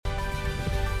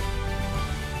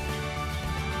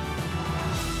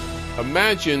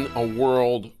Imagine a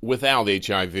world without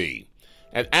HIV.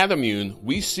 At Adammune,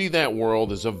 we see that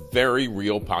world as a very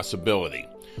real possibility.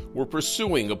 We're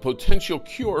pursuing a potential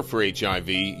cure for HIV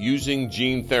using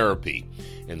gene therapy,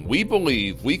 and we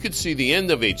believe we could see the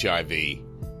end of HIV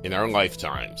in our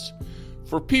lifetimes.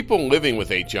 For people living with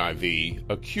HIV,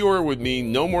 a cure would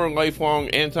mean no more lifelong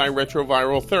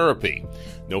antiretroviral therapy,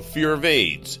 no fear of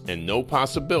AIDS, and no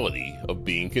possibility of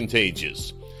being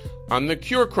contagious. On the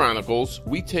Cure Chronicles,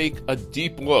 we take a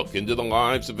deep look into the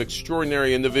lives of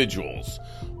extraordinary individuals,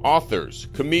 authors,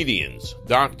 comedians,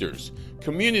 doctors,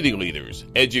 community leaders,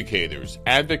 educators,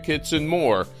 advocates, and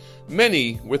more,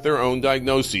 many with their own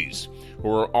diagnoses,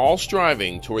 who are all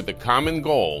striving toward the common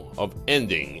goal of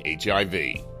ending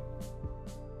HIV.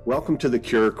 Welcome to the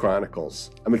Cure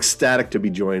Chronicles. I'm ecstatic to be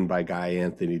joined by Guy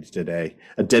Anthony today,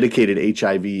 a dedicated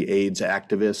HIV/AIDS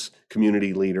activist,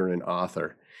 community leader, and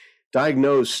author.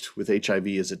 Diagnosed with HIV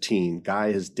as a teen,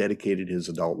 Guy has dedicated his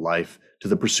adult life to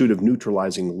the pursuit of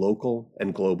neutralizing local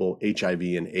and global HIV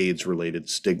and AIDS-related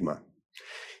stigma.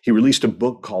 He released a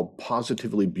book called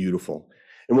Positively Beautiful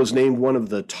and was named one of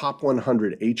the top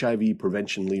 100 HIV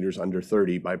prevention leaders under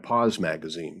 30 by Pause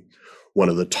magazine, one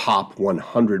of the top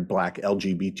 100 Black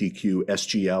LGBTQ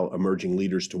SGL emerging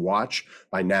leaders to watch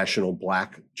by National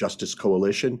Black Justice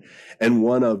Coalition, and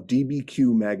one of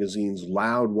DBQ magazine's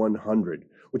Loud 100,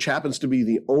 which happens to be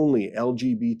the only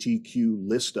LGBTQ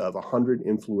list of 100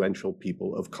 influential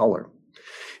people of color.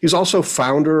 He's also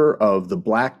founder of the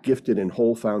Black Gifted and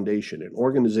Whole Foundation, an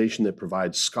organization that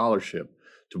provides scholarship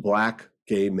to Black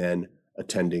gay men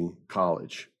attending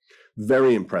college.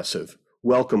 Very impressive.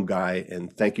 Welcome, Guy, and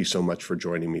thank you so much for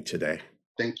joining me today.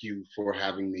 Thank you for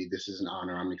having me. This is an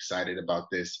honor. I'm excited about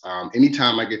this.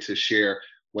 Anytime I get to share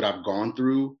what I've gone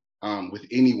through with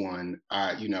anyone,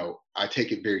 I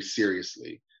take it very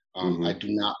seriously. I do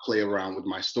not play around with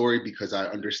my story because I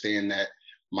understand that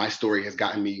my story has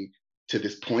gotten me to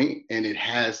this point and it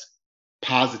has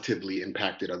positively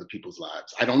impacted other people's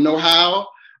lives. I don't know how,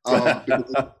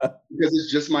 because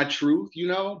it's just my truth,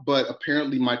 but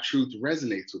apparently my truth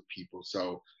resonates with people.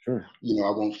 So, sure.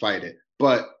 I won't fight it.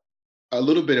 But a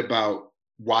little bit about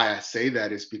why I say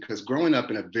that is because growing up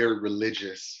in a very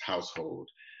religious household,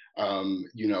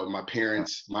 my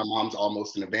parents, my mom's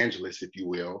almost an evangelist, if you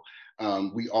will.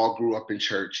 We all grew up in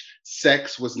church.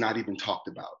 Sex was not even talked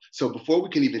about. So before we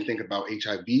can even think about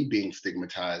HIV being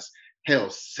stigmatized, hell,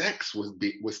 sex was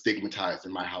stigmatized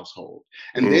in my household.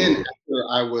 And then after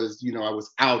I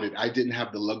was outed, I didn't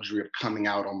have the luxury of coming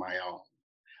out on my own.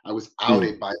 I was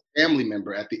outed by a family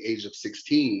member at the age of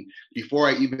 16. Before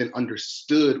I even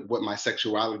understood what my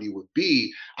sexuality would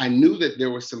be, I knew that there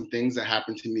were some things that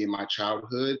happened to me in my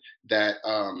childhood that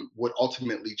would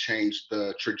ultimately change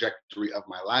the trajectory of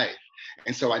my life.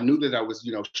 And so I knew that I was,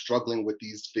 struggling with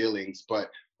these feelings. But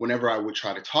whenever I would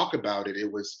try to talk about it,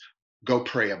 it was go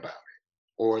pray about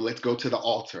it, or let's go to the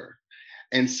altar.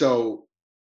 And so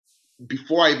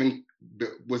before I even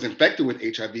was infected with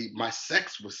HIV, my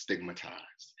sex was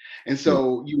stigmatized. And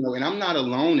so, and I'm not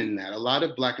alone in that. A lot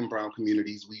of Black and Brown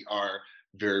communities, we are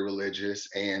very religious,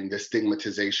 and the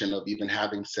stigmatization of even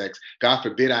having sex, God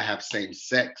forbid I have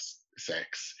same-sex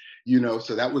sex,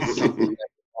 so that was something that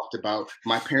we talked about.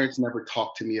 My parents never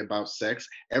talked to me about sex.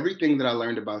 Everything that I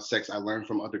learned about sex, I learned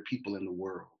from other people in the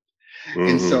world.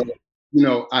 And so,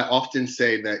 I often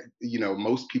say that,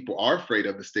 most people are afraid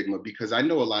of the stigma because I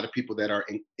know a lot of people that are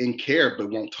in care but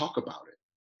won't talk about it.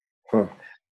 Huh.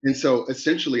 And so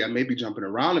essentially, I may be jumping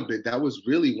around a bit. That was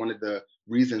really one of the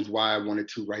reasons why I wanted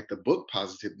to write the book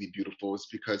Positively Beautiful, is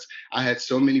because I had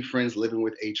so many friends living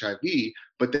with HIV,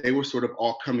 but they were sort of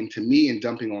all coming to me and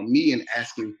dumping on me and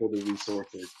asking for the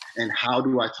resources. And how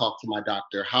do I talk to my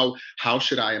doctor? How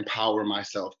should I empower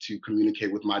myself to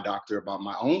communicate with my doctor about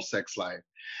my own sex life?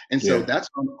 And so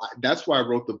that's why I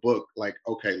wrote the book. Like,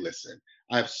 okay, listen,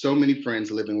 I have so many friends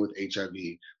living with HIV,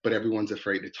 but everyone's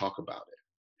afraid to talk about it.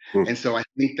 And so I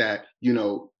think that,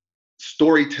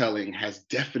 storytelling has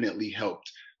definitely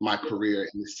helped my career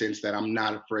in the sense that I'm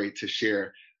not afraid to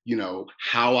share,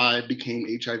 how I became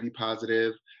HIV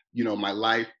positive, my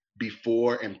life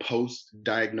before and post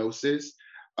diagnosis.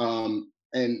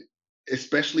 And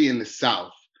especially in the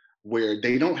South, where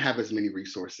they don't have as many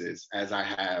resources as I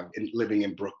have living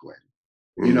in Brooklyn.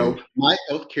 My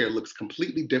healthcare looks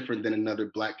completely different than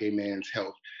another Black gay man's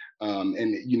health.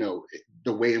 And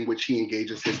the way in which he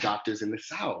engages his doctors in the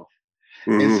South.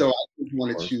 And so I just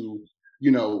wanted to,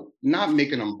 not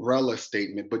make an umbrella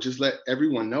statement, but just let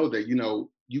everyone know that,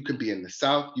 you could be in the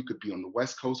South, you could be on the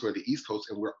West Coast or the East Coast,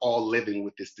 and we're all living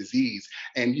with this disease.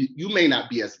 And you may not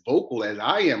be as vocal as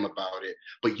I am about it,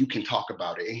 but you can talk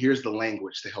about it. And here's the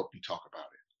language to help you talk about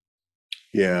it.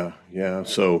 Yeah, yeah.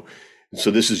 So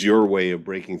this is your way of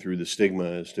breaking through the stigma,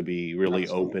 is to be really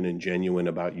Absolutely. open and genuine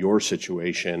about your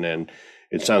situation. And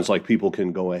it sounds like people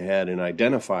can go ahead and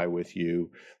identify with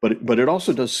you, but it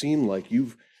also does seem like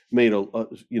you've made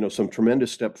some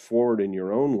tremendous step forward in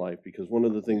your own life, because one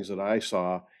of the things that I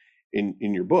saw in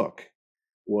your book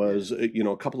Yeah. was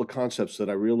a couple of concepts that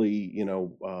I really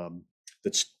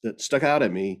that stuck out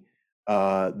at me,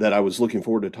 that I was looking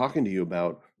forward to talking to you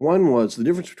about. One was the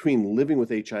difference between living with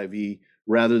HIV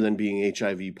rather than being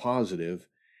HIV positive,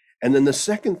 and then the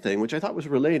second thing, which I thought was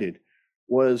related,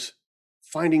 was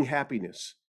finding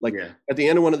happiness. Like Yeah. at the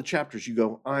end of one of the chapters, you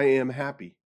go, "I am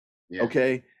happy." Yeah.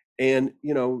 Okay, and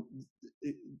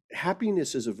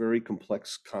happiness is a very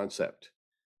complex concept,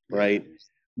 Yeah. right?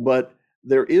 But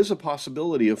there is a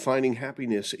possibility of finding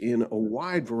happiness in a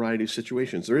wide variety of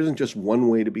situations. There isn't just one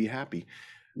way to be happy.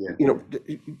 Yeah. You know,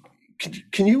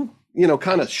 can you,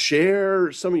 kind of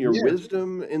share some of your Yeah.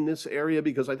 wisdom in this area?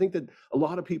 Because I think that a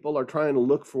lot of people are trying to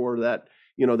look for that,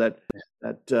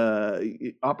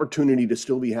 opportunity to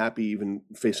still be happy, even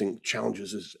facing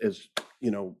challenges as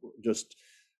just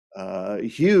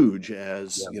huge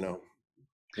as, Yeah.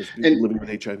 as And living with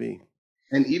HIV.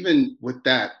 and even with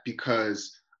that,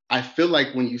 because I feel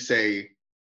like when you say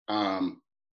um,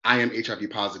 I am HIV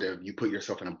positive, you put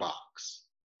yourself in a box.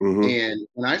 Hmm. And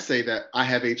when I say that I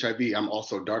have HIV, I'm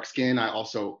also dark skinned. I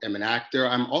also am an actor.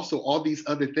 I'm also all these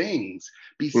other things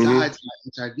Hmm. besides my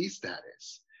HIV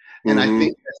status. And I Hmm.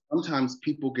 think that sometimes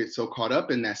people get so caught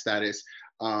up in that status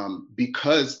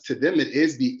because to them it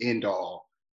is the end all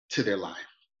to their life.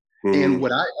 And Hmm.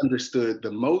 what I understood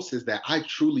the most is that I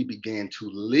truly began to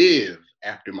live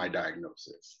after my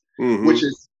diagnosis, which Hmm.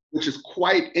 is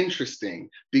quite interesting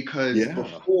because Yeah.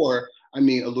 before, I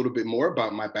mean, a little bit more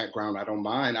about my background, I don't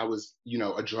mind. I was,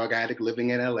 a drug addict living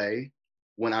in LA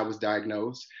when I was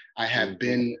diagnosed. I have Hmm.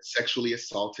 been sexually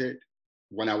assaulted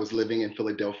when I was living in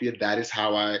Philadelphia. That is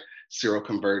how I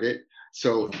seroconverted.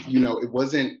 So, it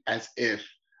wasn't as if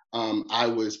I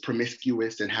was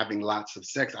promiscuous and having lots of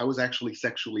sex. I was actually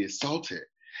sexually assaulted.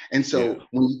 And Yeah. so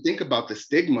when you think about the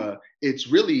stigma, it's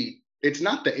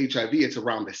not the HIV, it's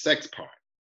around the sex part.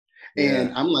 And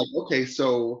Yeah. I'm like, okay,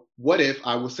 so what if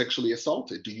I was sexually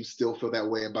assaulted? Do you still feel that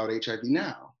way about HIV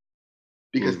now?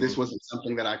 Because Hmm. this wasn't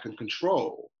something that I could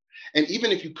control. And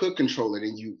even if you could control it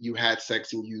and you had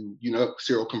sex and you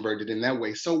serial converted in that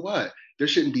way, so what? There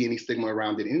shouldn't be any stigma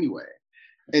around it anyway.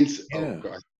 Oh Yeah.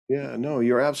 god. Yeah. No,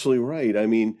 you're absolutely right. I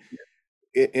mean,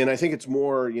 and I think it's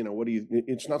more,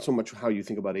 it's not so much how you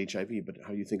think about HIV, but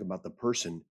how you think about the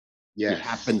person who Yes.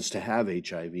 happens to have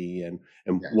HIV, and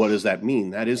what Yes. does that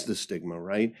mean? That is the stigma,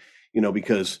 right?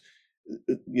 Because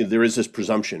there is this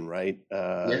presumption, right?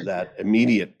 Yeah. That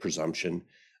immediate presumption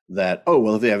that, oh,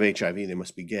 well, if they have HIV, they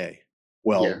must be gay. Yeah.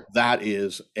 Well, that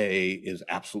is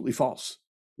absolutely false.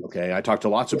 Okay, I talk to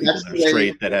lots of But people that's that the are way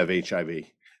straight that have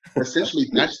HIV. essentially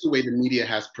that's the way the media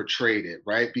has portrayed it,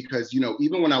 right? Because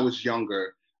even when I was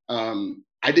younger,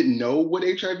 I didn't know what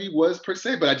HIV was per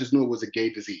se, but I just knew it was a gay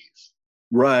disease.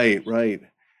 Right, right. And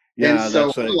Yeah, so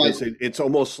that's I'm like, because it's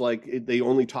almost like they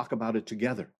only talk about it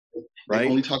together, they right?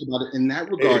 only talk about it in that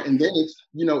regard. It, And then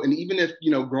and even if,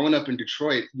 growing up in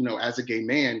Detroit, as a gay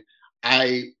man,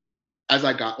 I as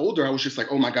I got older, I was just like,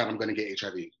 oh my God, I'm gonna get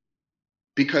HIV.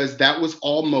 Because that was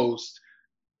almost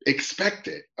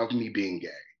expected of me being gay,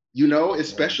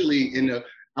 especially in uh, the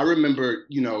I remember,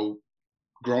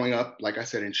 growing up, like I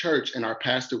said, in church, and our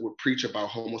pastor would preach about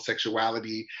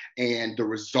homosexuality, and the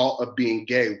result of being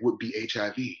gay would be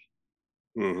HIV.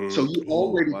 So you oh,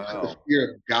 already put the wow.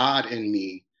 fear of God in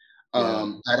me,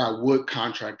 Yeah, that I would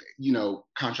contract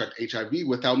HIV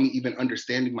without me even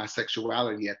understanding my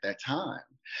sexuality at that time.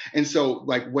 And so,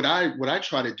 like, what I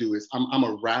try to do is I'm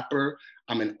a rapper,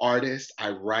 I'm an artist, I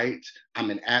write,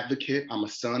 I'm an advocate, I'm a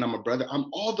son, I'm a brother, I'm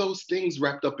all those things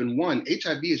wrapped up in one.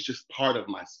 HIV is just part of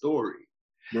my story.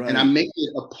 And I right. make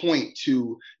it a point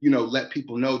to, let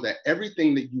people know that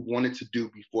everything that you wanted to do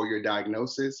before your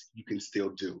diagnosis, you can still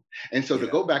do. And so to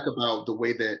Yeah. go back about the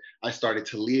way that I started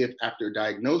to live after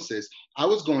diagnosis, I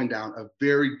was going down a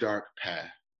very dark path.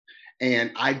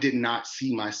 And I did not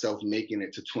see myself making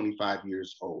it to 25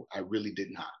 years old. I really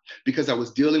did not, because I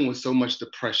was dealing with so much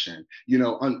depression.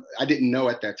 I didn't know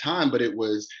at that time, but it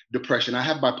was depression. I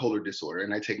have bipolar disorder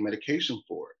and I take medication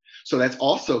for it. So that's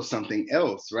also something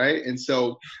else, right? And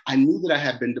so I knew that I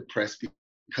had been depressed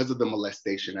because of the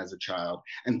molestation as a child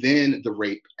and then the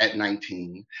rape at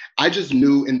 19. I just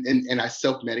knew, and I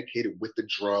self medicated with the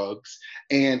drugs,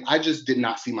 and I just did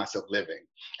not see myself living.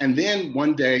 And then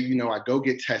one day, I go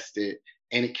get tested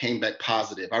and it came back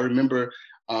positive. I remember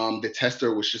The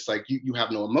tester was just like, you have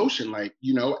no emotion. Like,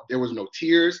 there was no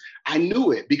tears. I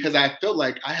knew it because I felt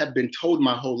like I had been told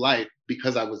my whole life,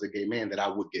 because I was a gay man, that I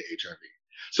would get HIV.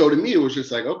 So to me, it was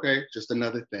just like, okay, just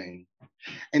another thing.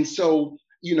 And so,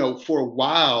 for a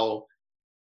while,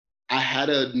 I had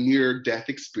a near death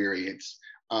experience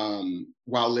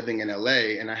while living in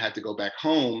LA, and I had to go back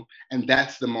home. And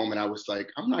that's the moment I was like,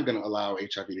 I'm not going to allow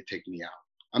HIV to take me out.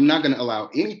 I'm not going to allow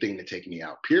anything to take me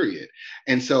out, period.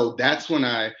 And so that's when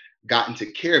I got into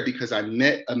care, because I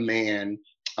met a man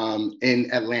in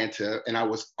Atlanta, and I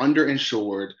was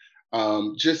underinsured,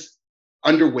 just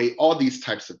underweight, all these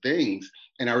types of things.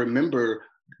 And I remember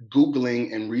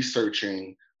Googling and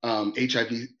researching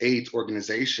HIV AIDS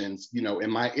organizations, in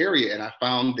my area. And I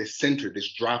found this center,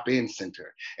 this drop-in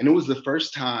center. And it was the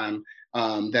first time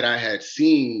that I had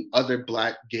seen other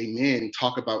Black gay men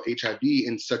talk about HIV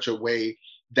in such a way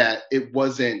that it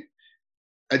wasn't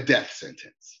a death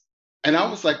sentence. And I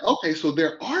was like, okay, so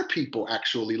there are people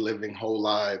actually living whole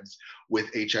lives with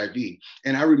HIV.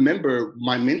 And I remember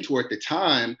my mentor at the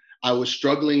time, I was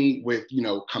struggling with,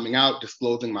 coming out,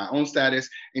 disclosing my own status.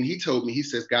 And he told me, he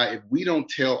says, Guy, if we don't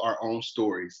tell our own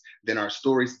stories, then our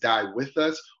stories die with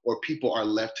us, or people are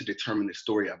left to determine the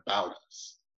story about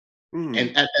us. And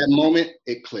at that moment,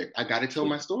 it clicked. I got to tell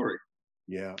my story.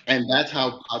 Yeah. And that's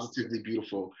how Positively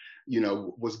Beautiful,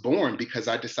 was born, because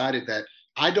I decided that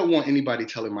I don't want anybody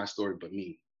telling my story but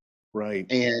me. Right.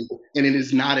 And it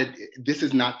is not this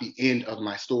is not the end of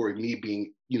my story, me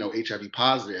being, HIV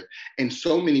positive. In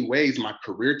so many ways, my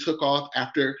career took off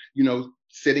after,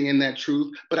 sitting in that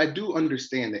truth. But I do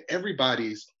understand that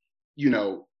everybody's,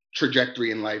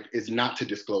 trajectory in life is not to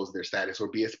disclose their status or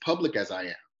be as public as I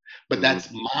am. But that's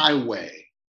my way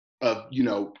of,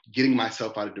 getting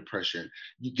myself out of depression,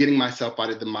 getting myself out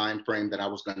of the mind frame that I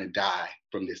was going to die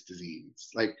from this disease.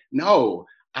 Like, no,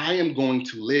 I am going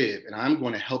to live, and I'm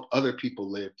going to help other people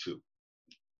live too.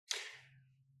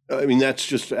 I mean, that's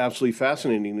just absolutely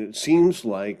fascinating. It seems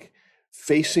like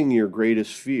facing your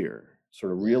greatest fear,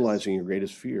 sort of realizing your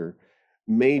greatest fear,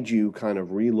 made you kind of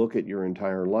relook at your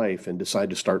entire life and decide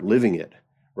to start living it,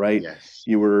 right? Yes.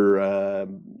 You were,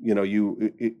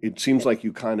 it seems like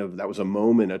you kind of, that was a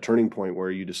moment, a turning point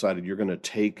where you decided you're going to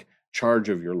take charge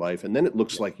of your life. And then it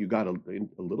looks like you got a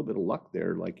little bit of luck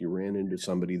there, like you ran into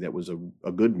somebody that was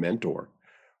a good mentor,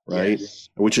 right? Yes.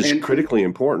 Which is critically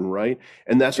important, right?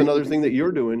 And that's another thing that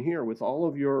you're doing here with all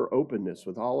of your openness,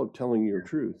 with all of telling your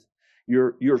truth.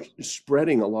 You're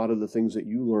spreading a lot of the things that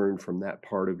you learned from that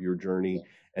part of your journey.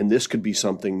 And this could be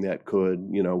something that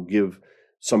could, give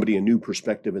somebody a new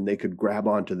perspective, and they could grab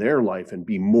onto their life and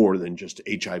be more than just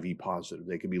HIV positive.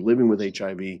 They could be living with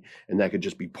HIV, and that could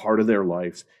just be part of their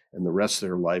life, and the rest of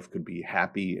their life could be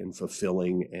happy and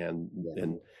fulfilling,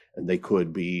 and they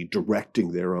could be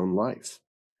directing their own life.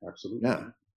 Absolutely.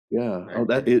 Yeah. Oh,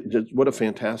 what a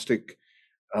fantastic,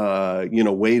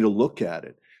 way to look at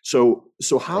it. So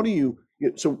how do you,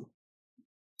 so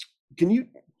can you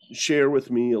share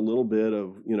with me a little bit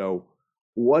of,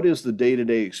 what is the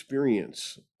day-to-day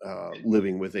experience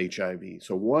living with HIV?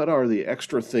 So what are the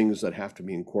extra things that have to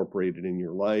be incorporated in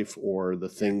your life, or the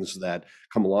things that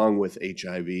come along with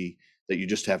HIV that you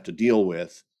just have to deal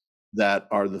with, that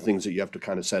are the things that you have to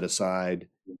kind of set aside,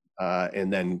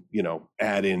 and then,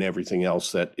 add in everything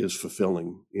else that is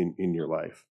fulfilling in your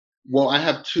life? Well, I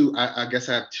have two, I guess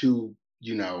I have two,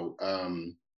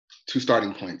 two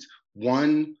starting points.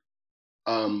 One,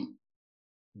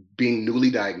 being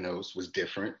newly diagnosed was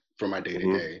different from my day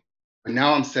to day, but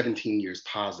now I'm 17 years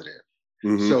positive.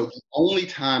 So the only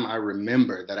time I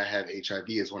remember that I have HIV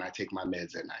is when I take my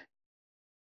meds at night.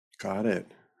 Got it.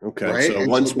 Okay. Right? So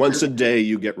And once a day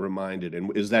you get reminded,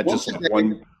 and is that just like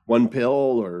one pill,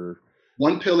 or?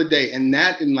 One pill a day, and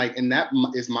that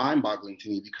is mind-boggling to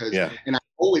me, because and I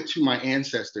owe it to my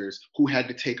ancestors who had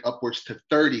to take upwards to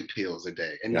 30 pills a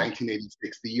day in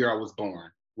 1986, the year I was born,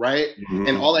 right?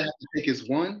 And all I have to take is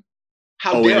one.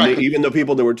 How dare I? Even the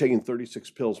people that were taking 36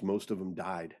 pills, most of them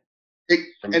died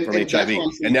from HIV.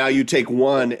 And now you take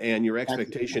one, and your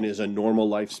expectation is a normal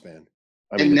lifespan.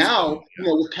 And now,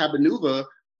 with Cabenuva,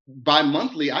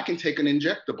 bi-monthly, I can take an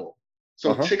injectable.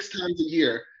 So 6 times a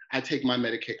year, I take my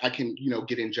medication. I can,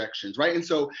 get injections, right? And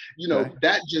so,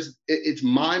 that just, it's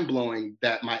mind blowing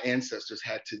that my ancestors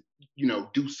had to,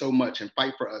 do so much and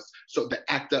fight for us. So the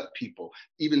ACT UP people,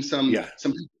 even some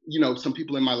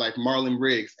people in my life, Marlon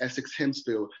Riggs, Essex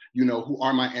Hempsfield, who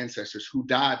are my ancestors, who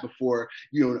died before,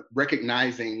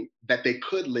 recognizing that they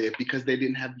could live because they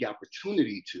didn't have the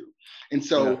opportunity to. And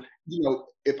so,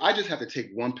 if I just have to take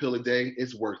one pill a day,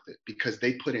 it's worth it, because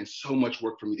they put in so much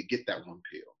work for me to get that one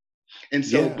pill. And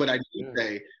so, but I do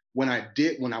say, when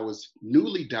I was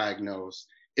newly diagnosed,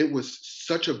 it was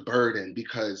such a burden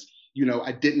because, you know,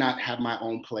 I did not have my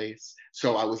own place.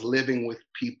 So I was living with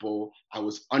people. I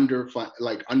was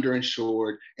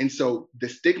underinsured. And so the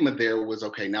stigma there was,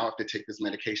 okay, now I have to take this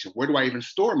medication. Where do I even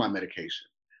store my medication?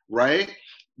 Right.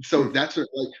 So Hmm. that's what,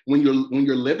 like, when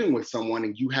you're living with someone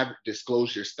and you haven't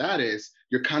disclosed your status,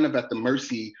 you're kind of at the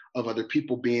mercy of other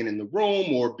people being in the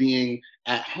room or being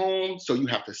at home. So you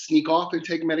have to sneak off and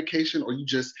take medication, or you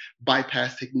just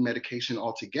bypass taking medication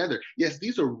altogether. Yes,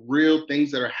 these are real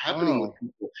things that are happening with Wow.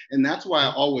 people. And that's why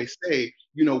I always say,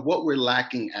 you know, what we're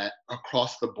lacking at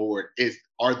across the board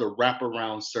are the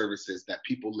wraparound services that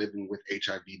people living with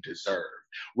HIV deserve,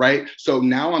 right? So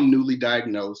now I'm newly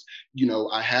diagnosed. You know,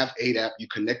 I have ADAP. You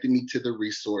connected me to the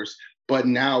resource, but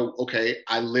now, okay,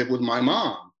 I live with my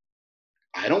mom.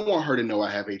 I don't want her to know I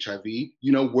have HIV.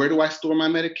 You know, where do I store my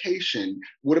medication?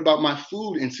 What about my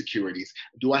food insecurities?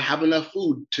 Do I have enough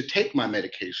food to take my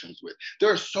medications with? There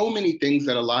are so many things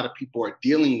that a lot of people are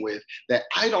dealing with that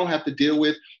I don't have to deal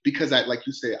with because like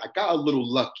you said, I got a little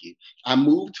lucky. I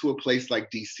moved to a place like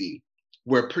DC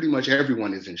where pretty much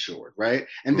everyone is insured, right?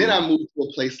 And then I Mm. moved to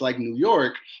a place like New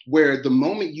York where the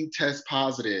moment you test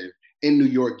positive in New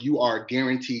York, you are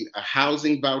guaranteed a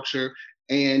housing voucher,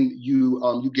 and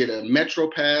you get a Metro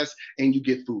Pass, and you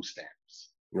get food stamps.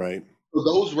 Right. So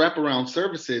those wraparound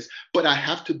services, but I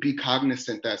have to be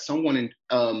cognizant that someone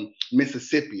in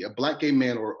Mississippi, a Black gay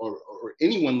man, or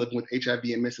anyone living with HIV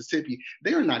in Mississippi,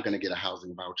 they are not going to get a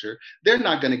housing voucher. They're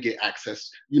not going to get access,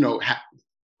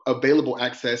 available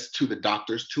access to the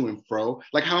doctors to and fro.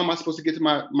 Like, how am I supposed to get to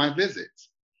my visits?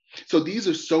 So these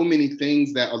are so many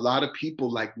things that a lot of people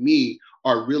like me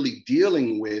are really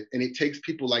dealing with. And it takes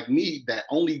people like me that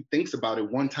only thinks about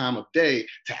it one time a day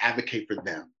to advocate for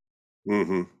them.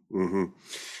 Hmm. Hmm.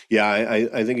 Yeah,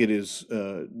 I think it is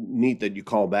neat that you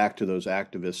call back to those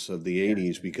activists of the Yeah.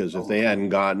 '80s, because if Oh my they God. hadn't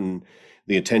gotten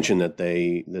the attention that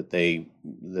they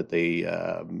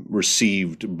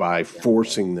received by Yeah.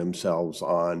 forcing themselves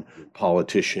on Yeah.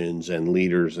 politicians and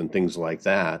leaders and things like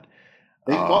that,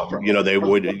 They fought for you know, they us.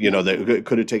 would, you know, they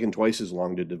could have taken twice as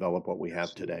long to develop what we have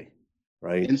Absolutely. today,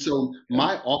 right? And so Yeah.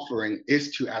 my offering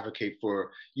is to advocate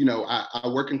for,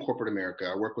 I work in corporate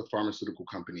America. I work with pharmaceutical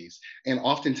companies. And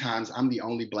oftentimes I'm the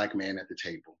only Black man at the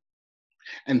table.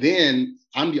 And then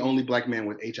I'm the only Black man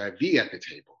with HIV at the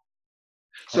table.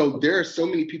 So there are so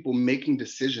many people making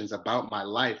decisions about my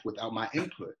life without my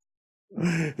input.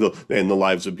 And the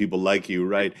lives of people like you,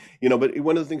 right? You know, but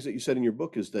one of the things that you said in your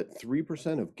book is that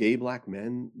 3% of gay Black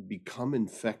men become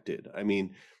infected. I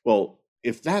mean, well,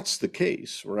 if that's the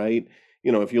case, right?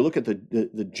 You know, if you look at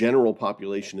the general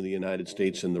population of the United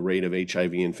States and the rate of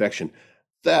HIV infection,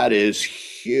 that is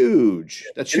huge.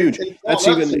 That's And huge. it's That's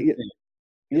gone up even, since then.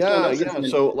 It's gone yeah, up since yeah. then.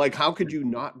 So, like, how could you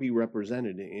not be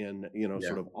represented in, Yeah.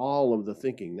 sort of all of the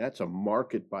thinking? That's a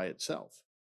market by itself,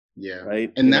 Yeah.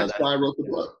 right? And that's why I wrote the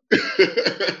book.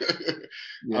 I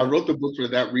Yeah, wrote the book for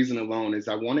that reason alone, is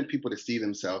I wanted people to see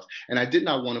themselves. And I did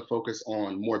not want to focus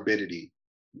on morbidity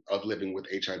of living with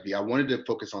HIV. I wanted to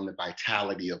focus on the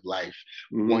vitality of life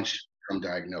yeah. once you become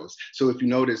diagnosed. So if you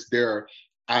notice,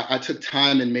 I took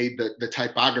time and made the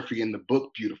typography in the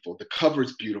book beautiful. The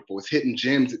cover's beautiful. It's hidden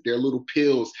gems. There are little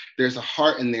pills. There's a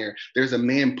heart in there. There's a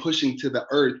man pushing to the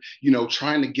earth,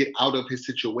 trying to get out of his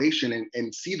situation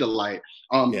and see the light.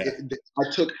 Yeah.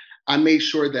 I made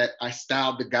sure that I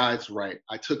styled the guides right.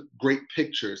 I took great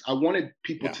pictures. I wanted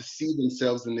people Yeah. to see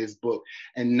themselves in this book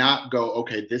and not go,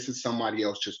 okay, this is somebody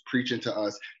else just preaching to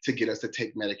us to get us to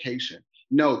take medication.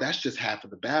 No, that's just half of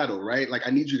the battle, right? Like,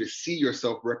 I need you to see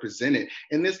yourself represented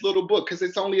in this little book because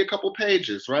it's only a couple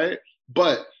pages, right?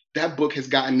 But that book has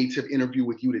gotten me to interview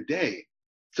with you today.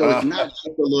 So it's Uh, not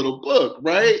just a little book,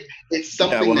 right? It's yeah,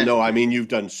 something well, that, no, I mean, you've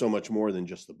done so much more than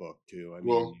just the book, too. I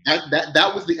well, mean,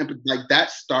 that was the like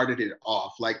that started it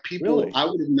off. Like, people, really? I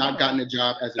would have not Wow. gotten a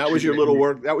job as a That was your treatment little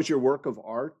work. administrator. That was your work of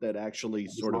art that actually That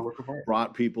was sort my of work of art.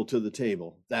 brought people to the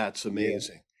table. That's Yeah.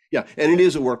 amazing. Yeah, and Yeah. it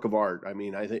is a work of art. I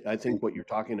mean, I think Thank what you. you're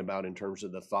talking about in terms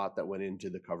of the thought that went into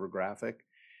the cover graphic,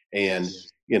 and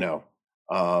Yes. you know,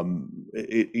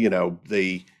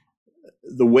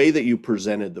 the way that you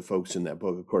presented the folks in that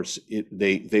book. Of course,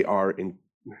 they are in.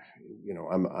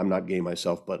 I'm not gay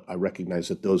myself, but I recognize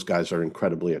that those guys are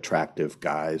incredibly attractive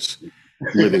guys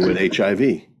living with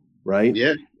HIV, right?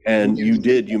 Yeah. And Yes.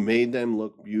 you made them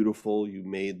look beautiful. You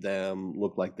made them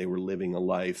look like they were living a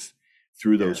life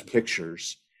through Yeah. those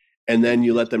pictures. And then Thank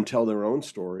you you. let them tell their own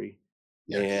story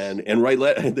Yes. and write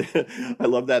I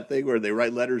love that thing where they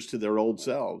write letters to their old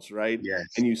selves, right?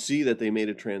 Yes. And you see that they made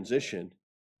a transition,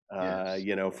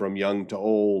 Yes. from young to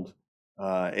old.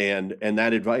 And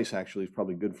that advice actually is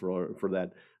probably good for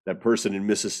that that person in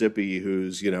Mississippi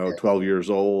who's, Yeah. 12 years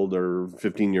old or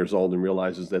 15 years old and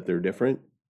realizes that they're different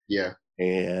Yeah.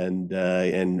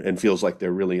 and feels like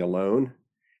they're really alone.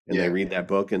 And they Yeah. read that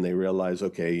book and they realize,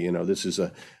 okay, this is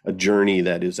a journey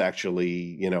that is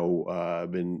actually,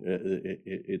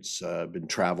 it's been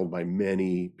traveled by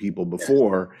many people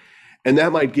before, and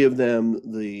that might give them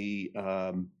the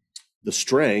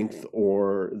strength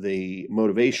or the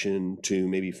motivation to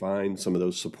maybe find some of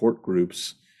those support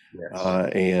groups.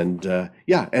 Yes.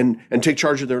 And take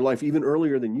charge of their life even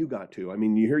earlier than you got to. I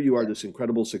mean, here you are, this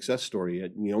incredible success story.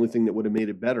 And the only thing that would have made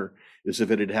it better is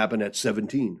if it had happened at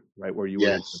 17, right? Where you were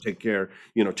able to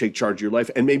take charge of your life,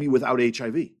 and maybe without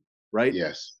HIV, right?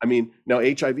 Yes. I mean, now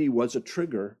HIV was a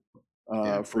trigger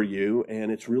for you, and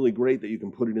it's really great that you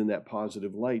can put it in that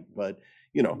positive light. But,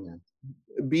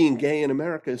 being gay in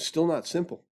America is still not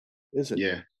simple, is it?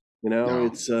 Yeah. No.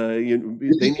 It's they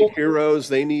need heroes,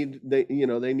 they need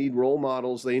role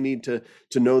models, they need to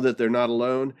know that they're not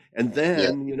alone. And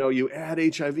then, you add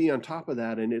HIV on top of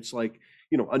that, and it's like,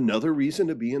 another reason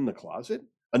to be in the closet,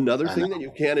 another thing that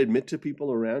you can't admit to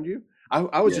people around you.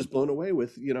 I was just blown away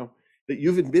with, that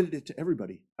you've admitted it to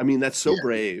everybody. I mean, that's so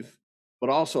brave, but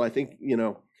also I think, you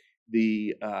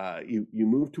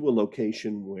move to a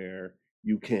location where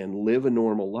you can live a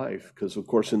normal life, because of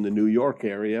course in the New York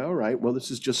area, right? Well, this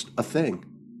is just a thing,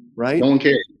 right? No one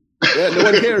cares. Yeah, no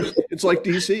one cares. It's like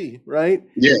DC, right?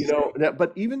 Yes.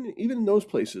 But even in those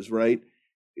places, right?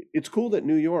 It's cool that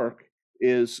New York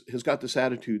has got this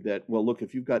attitude that, well, look,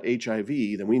 if you've got HIV,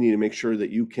 then we need to make sure that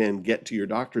you can get to your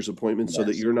doctor's appointment so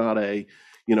that you're not a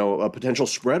potential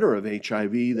spreader of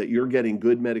HIV, that you're getting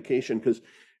good medication. Because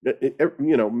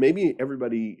maybe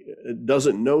everybody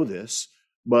doesn't know this,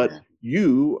 but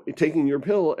you taking your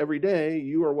pill every day,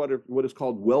 you are what is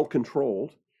called well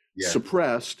controlled,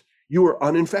 suppressed. You are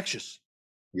uninfectious.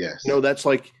 Yes. That's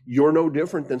like, you're no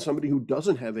different than somebody who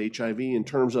doesn't have HIV in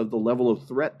terms of the level of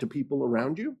threat to people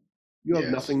around you. You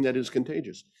have nothing that is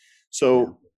contagious.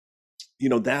 So,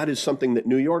 that is something that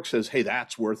New York says, hey,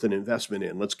 that's worth an investment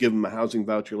in. Let's give him a housing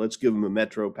voucher. Let's give him a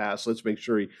Metro pass. Let's make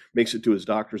sure he makes it to his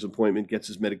doctor's appointment, gets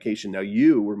his medication. Now,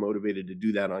 you were motivated to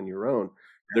do that on your own.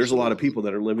 There's a lot of people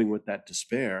that are living with that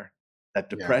despair, that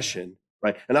depression,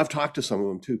 right? And I've talked to some of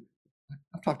them too.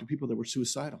 I've talked to people that were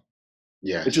suicidal.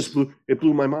 Yeah. It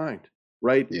blew my mind,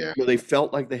 right? Yeah. They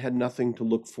felt like they had nothing to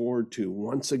look forward to.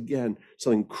 Once again,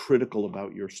 something critical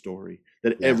about your story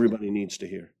that everybody needs to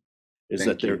hear is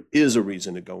that there is a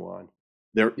reason to go on.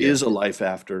 There is a life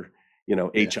after,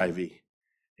 HIV.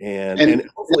 And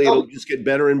hopefully it'll just get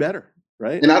better and better,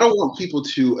 right? And I don't want people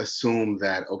to assume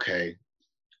that, okay,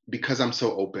 because I'm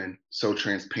so open, so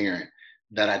transparent,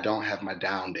 that I don't have my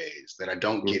down days, that I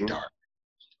don't get dark.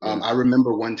 I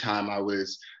remember one time I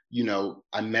was,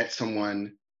 I met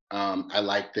someone, I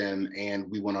liked them,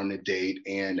 and we went on a date.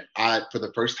 And for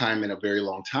the first time in a very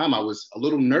long time, I was a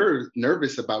little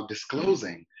nervous about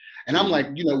disclosing. And I'm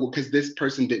like, because this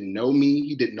person didn't know me,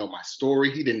 he didn't know my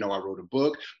story, he didn't know I wrote a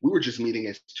book. We were just meeting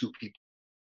as two people.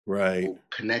 Right.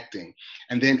 Connecting.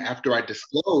 And then after I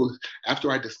disclosed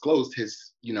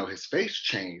his face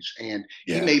changed, and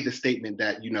he made the statement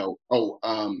that,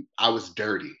 I was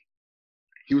dirty.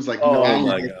 He was like,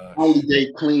 I only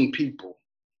date clean people.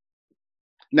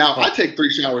 Now I take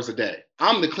 3 showers a day.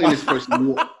 I'm the cleanest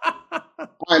person.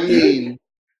 I mean,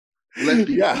 let's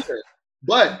be clear.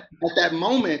 But at that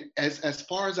moment, as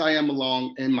far as I am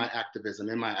along in my activism,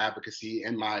 in my advocacy,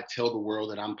 in my tell the world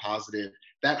that I'm positive,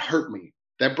 that hurt me.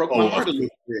 That broke my heart a little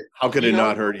bit. How could it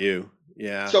not hurt you?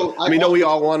 Yeah. So don't we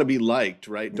all want to be liked,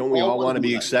 right? Don't we all want to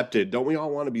be accepted? Don't we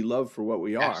all want to be loved for what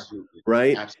we are? Absolutely.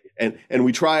 Right? Absolutely. And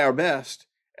we try our best.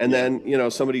 And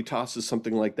then, somebody tosses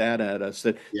something like that at us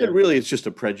that really it's just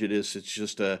a prejudice. It's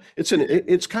just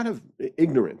it's kind of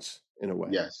ignorance in a way.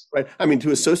 Yes. Right. I mean, to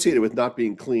associate it with not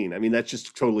being clean, I mean, that's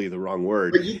just totally the wrong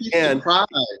word. But you'd be surprised.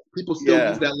 People still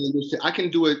use that language. I can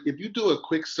do it. If you do a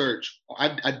quick search,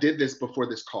 I did this before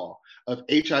this call, of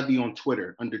HIV on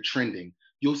Twitter under trending.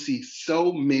 You'll see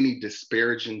so many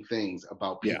disparaging things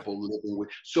about people living with,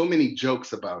 so many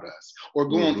jokes about us. Or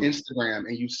go on Instagram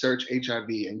and you search HIV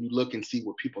and you look and see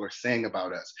what people are saying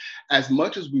about us. As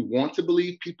much as we want to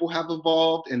believe people have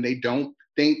evolved and they don't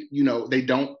think, they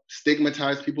don't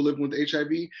stigmatize people living with HIV,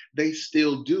 they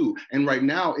still do. And right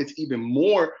now it's even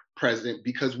more present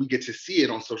because we get to see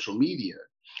it on social media.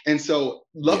 And so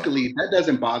luckily that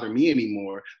doesn't bother me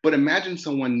anymore. But imagine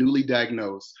someone newly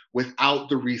diagnosed without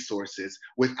the resources,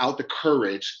 without the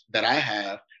courage that I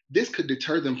have. This could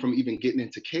deter them from even getting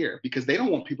into care because they don't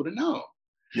want people to know.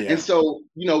 And Yeah. so,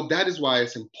 that is why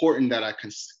it's important that I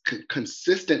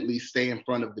consistently stay in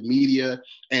front of the media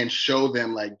and show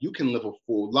them like you can live a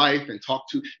full life and talk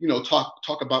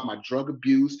about my drug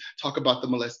abuse, talk about the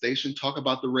molestation, talk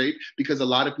about the rape, because a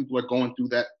lot of people are going through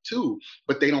that too,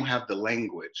 but they don't have the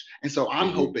language. And so I'm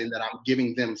Hmm. hoping that I'm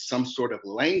giving them some sort of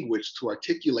language to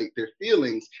articulate their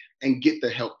feelings and get the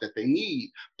help that they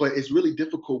need. But it's really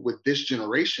difficult with this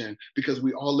generation because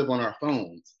we all live on our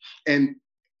phones. And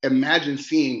imagine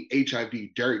seeing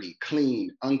HIV dirty,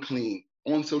 clean, unclean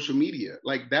on social media.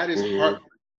 Like that is Hmm.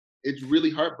 it's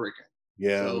really heartbreaking.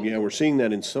 Yeah, So yeah, we're seeing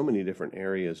that in so many different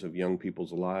areas of young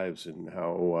people's lives and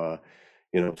how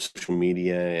social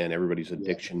media and everybody's yeah,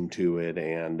 addiction to it,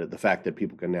 and the fact that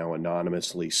people can now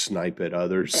anonymously snipe at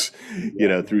others,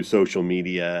 yeah, through social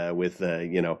media with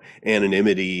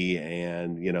anonymity,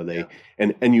 and yeah, they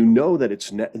and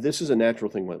that this is a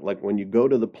natural thing. Like when you go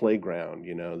to the playground,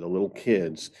 the little yeah,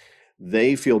 kids,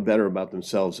 they feel better about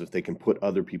themselves if they can put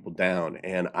other people down.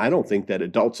 And I don't think that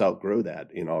adults outgrow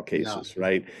that in all no, cases,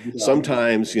 right? we don't.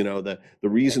 Sometimes, the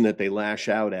reason that they lash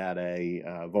out at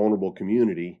a vulnerable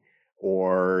community,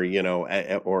 or,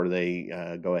 or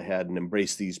they go ahead and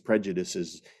embrace these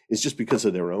prejudices, is just because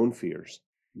of their own fears,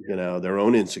 Yeah, their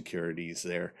own insecurities,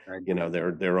 I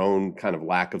agree. their own kind of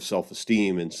lack of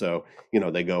self-esteem. And so,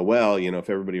 they go, well, if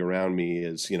everybody around me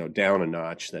is, down a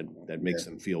notch, that makes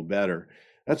Yeah, them feel better.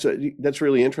 That's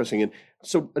really interesting. And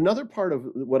so another part of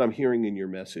what I'm hearing in your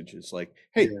message is like,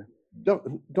 hey, yeah,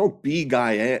 don't be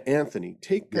Anthony.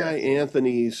 Take Guy yes,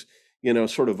 Anthony's,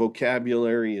 sort of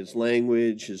vocabulary, his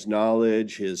language, his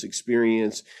knowledge, his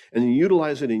experience, and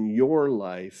utilize it in your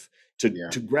life yeah,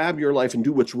 to grab your life and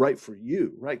do what's right for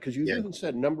you, right? Because you've yeah, even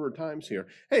said a number of times here,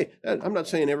 hey, I'm not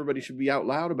saying everybody should be out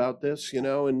loud about this,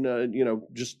 and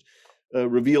just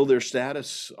reveal their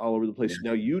status all over the yeah, place.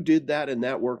 Now you did that and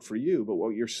that worked for you, but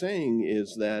what you're saying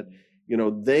is that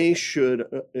they should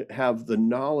have the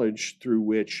knowledge through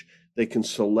which they can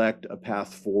select a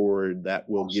path forward that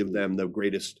will give absolutely. them the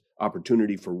greatest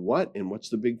opportunity for what? And what's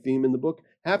the big theme in the book?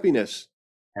 Happiness,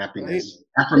 right? Happiness,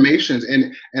 affirmations.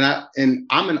 And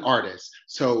I'm an artist,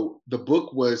 so the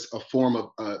book was a form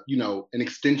of an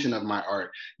extension of my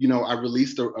art. I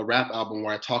released a rap album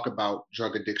where I talk about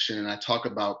drug addiction and I talk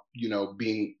about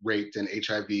being raped and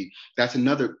HIV. That's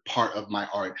another part of my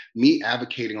art. Me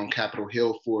advocating on Capitol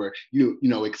Hill for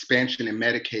expansion in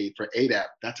Medicaid for ADAP,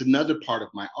 that's another part of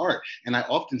my art. And I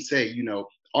often say,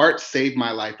 art saved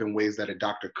my life in ways that a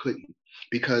doctor couldn't,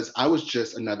 because I was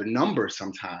just another number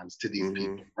sometimes to these Hmm.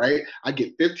 people, right? I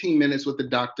get 15 minutes with the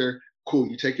doctor, cool,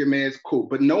 you take your meds, cool.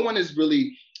 But no one is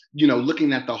really,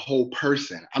 looking at the whole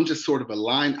person. I'm just sort of a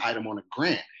line item on a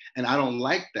grant. And I don't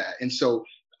like that. And so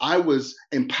I was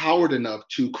empowered enough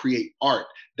to create art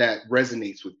that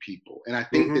resonates with people. And I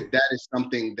think Hmm. that that is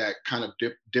something that kind of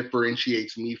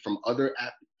differentiates me from other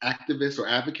activists or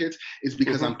advocates, is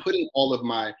because Hmm. I'm putting all of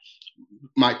my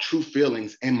true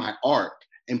feelings in my art,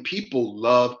 and people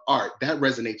love art that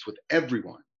resonates with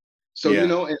everyone. So Yeah.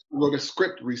 and I wrote a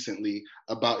script recently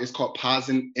about, it's called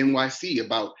Posin NYC,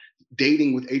 about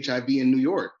dating with HIV in New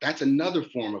York. That's another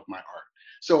form of my art.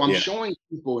 So I'm Yeah. showing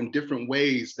people in different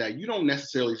ways that you don't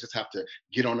necessarily just have to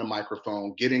get on a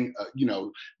microphone,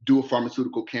 do a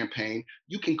pharmaceutical campaign.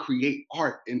 You can create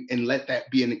art and let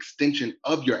that be an extension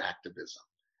of your activism,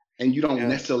 and you don't Yeah.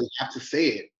 necessarily have to say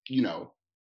it,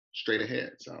 straight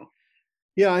ahead. So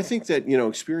Yeah, I think that,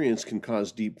 experience can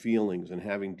cause deep feelings, and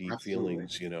having deep absolutely.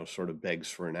 feelings, sort of begs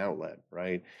for an outlet,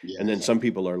 right? And then Yes. some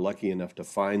people are lucky enough to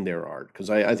find their art. Because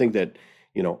I think that,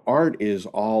 art is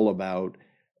all about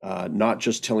not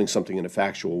just telling something in a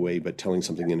factual way, but telling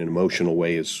something in an emotional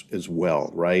way as well,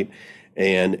 right?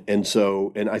 And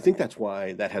I think that's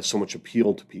why that has so much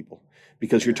appeal to people,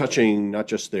 because you're Yeah. touching not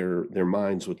just their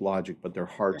minds with logic, but their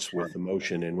That's hearts right. with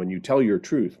emotion. And when you tell your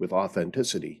truth with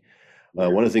authenticity, Yeah.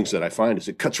 one of the things that I find is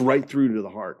it cuts right through to the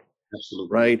heart, Absolutely.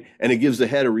 right? And it gives the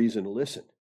head a reason to listen.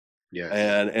 Yes.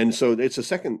 And so it's a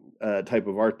second type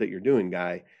of art that you're doing,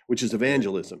 Guy, which is Yeah.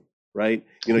 evangelism, right?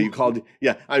 You called,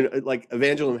 yeah, like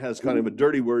evangelism has kind of a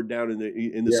dirty word down in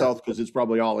the Yeah. South because it's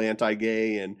probably all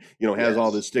anti-gay and has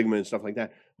all Yes. this stigma and stuff like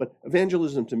that. But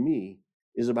evangelism to me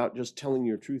is about just telling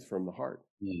your truth from the heart,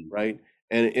 Mm. right?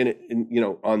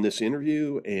 And on this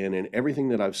interview and in everything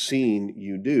that I've seen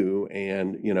you do,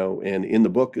 and in the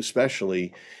book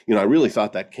especially, I really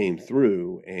thought that came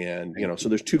through. And Thank so you.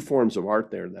 there's two forms of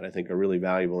art there that I think are really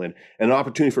valuable, and an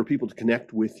opportunity for people to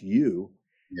connect with you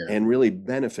Yeah. and really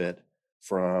benefit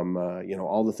from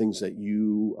all the things that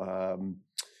you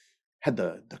had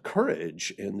the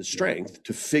courage and the Yeah. strength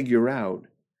to figure out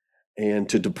and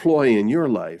to deploy in your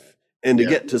life and to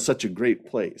Yeah. get to such a great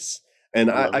place. And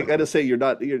I love I it. got to say,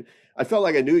 I felt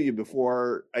like I knew you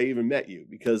before I even met you,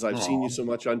 because I've seen you Aw. so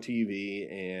much on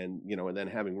TV, and, and then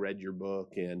having read your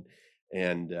book and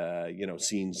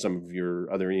seen some of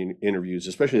your other interviews,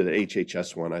 especially the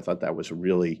HHS one. I thought that was a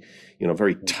really,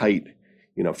 very tight,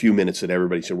 few minutes that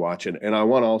everybody should watch it. And I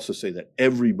want to also say that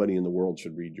everybody in the world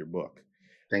should read your book.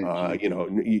 Thank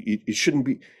you. It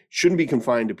shouldn't be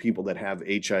confined to people that have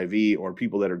HIV or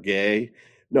people that are gay.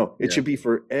 No, it Yeah. should be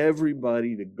for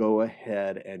everybody to go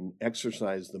ahead and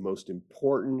exercise the most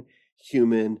important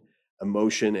human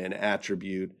emotion and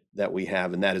attribute that we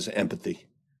have, and that is empathy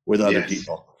with other Yes.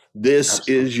 people. This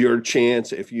Absolutely. is your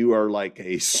chance, if you are like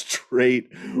a straight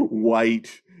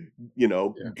white,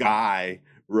 guy,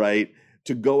 right,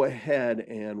 to go ahead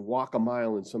and walk a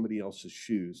mile in somebody else's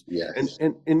shoes. Yes.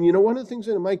 And one of the things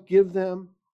that it might give them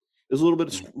is a little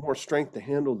bit more strength to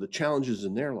handle the challenges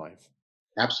in their life.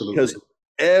 Absolutely. Because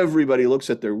everybody looks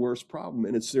at their worst problem,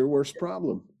 and it's their worst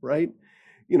problem, right?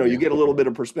 You get a little bit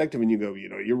of perspective and you go,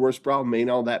 your worst problem ain't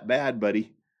all that bad,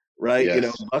 buddy, right?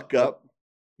 Yes. Buck up,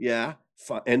 yeah,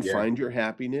 and Yeah. find your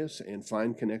happiness and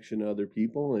find connection to other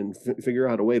people, and figure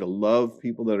out a way to love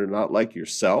people that are not like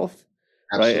yourself,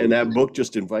 right? And that book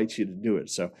just invites you to do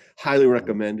it. So highly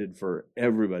recommended for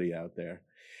everybody out there.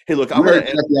 Hey, look, I'm going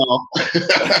to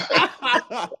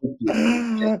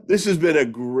This has been a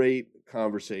great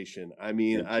conversation. I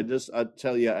mean, I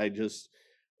tell you, I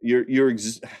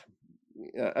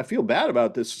feel bad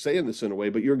about saying this in a way,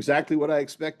 but you're exactly what I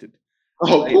expected.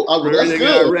 Oh, right? cool. Oh, well, that's Everything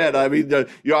good. I read. I mean,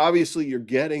 you're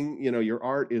getting, your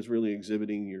art is really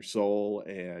exhibiting your soul,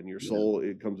 and your soul,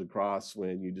 it comes across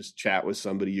when you just chat with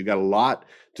somebody. You got a lot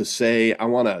to say. I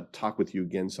want to talk with you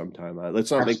again sometime.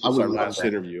 Let's not make this our last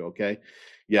interview, okay?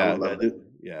 Yeah,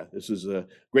 this is a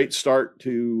great start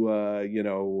to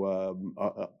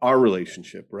our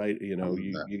relationship, right?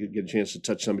 You get a chance to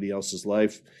touch somebody else's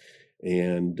life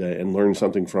and learn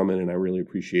something from it, and I really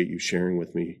appreciate you sharing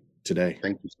with me today.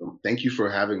 Thank you for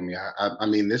having me. I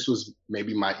mean, this was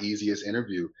maybe my easiest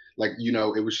interview. Like,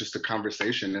 it was just a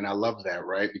conversation, and I love that,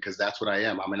 right? Because that's what I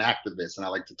am. I'm an activist, and I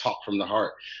like to talk from the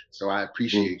heart. So I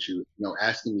appreciate you,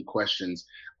 asking me questions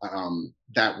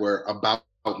that were about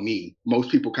me. Most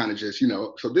people kind of just,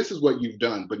 so this is what you've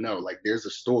done, but no, like, there's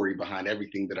a story behind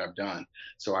everything that I've done.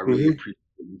 So I really appreciate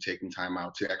you taking time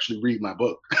out to actually read my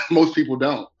book. Most people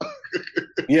don't.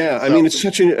 Yeah, I mean, it's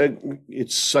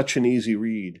such an easy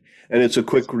read, and it's a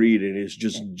quick read, and it's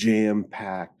just jam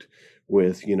packed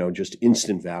with just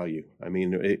instant value. I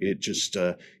mean, it just I'm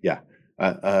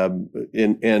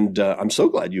so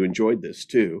glad you enjoyed this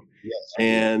too. Yes.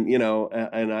 And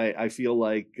and I feel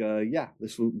like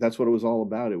that's what it was all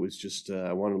about. It was just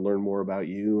I wanted to learn more about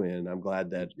you, and I'm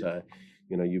glad that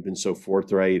you've been so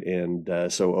forthright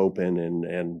and so open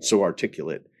and so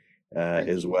articulate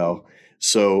as well.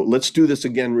 So let's do this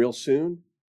again real soon.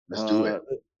 Let's do it.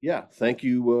 Yeah. Thank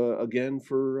you again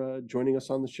for joining us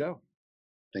on the show.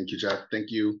 Thank you, Jeff. Thank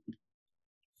you.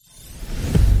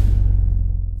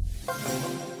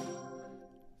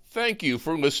 Thank you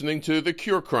for listening to the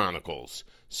Cure Chronicles.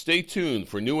 Stay tuned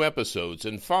for new episodes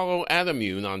and follow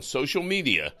Adammune on social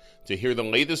media to hear the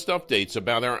latest updates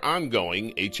about our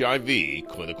ongoing HIV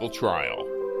clinical trial.